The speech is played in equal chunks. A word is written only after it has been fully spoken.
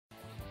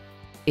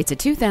It's a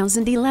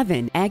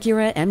 2011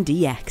 Acura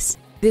MDX.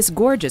 This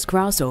gorgeous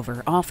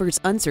crossover offers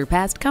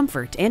unsurpassed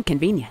comfort and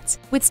convenience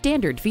with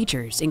standard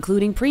features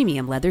including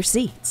premium leather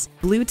seats,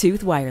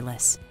 Bluetooth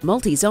wireless,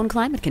 multi-zone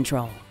climate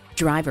control,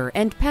 driver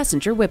and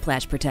passenger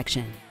whiplash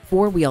protection,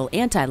 four-wheel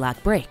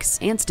anti-lock brakes,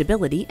 and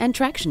stability and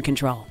traction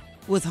control.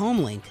 With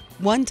HomeLink,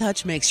 one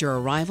touch makes your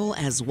arrival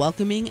as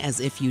welcoming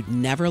as if you'd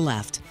never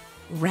left.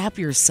 Wrap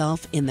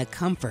yourself in the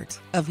comfort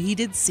of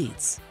heated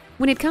seats.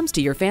 When it comes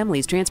to your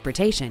family's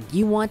transportation,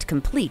 you want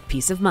complete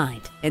peace of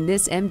mind, and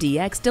this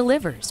MDX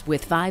delivers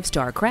with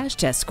 5-star crash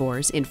test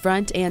scores in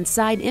front and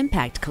side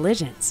impact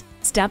collisions.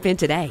 Stop in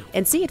today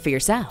and see it for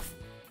yourself.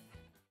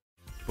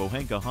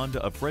 Pohanka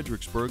Honda of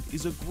Fredericksburg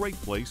is a great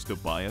place to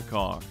buy a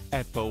car.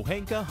 At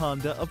Pohanka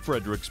Honda of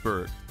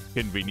Fredericksburg,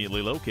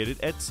 conveniently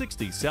located at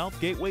 60 South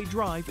Gateway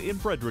Drive in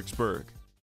Fredericksburg.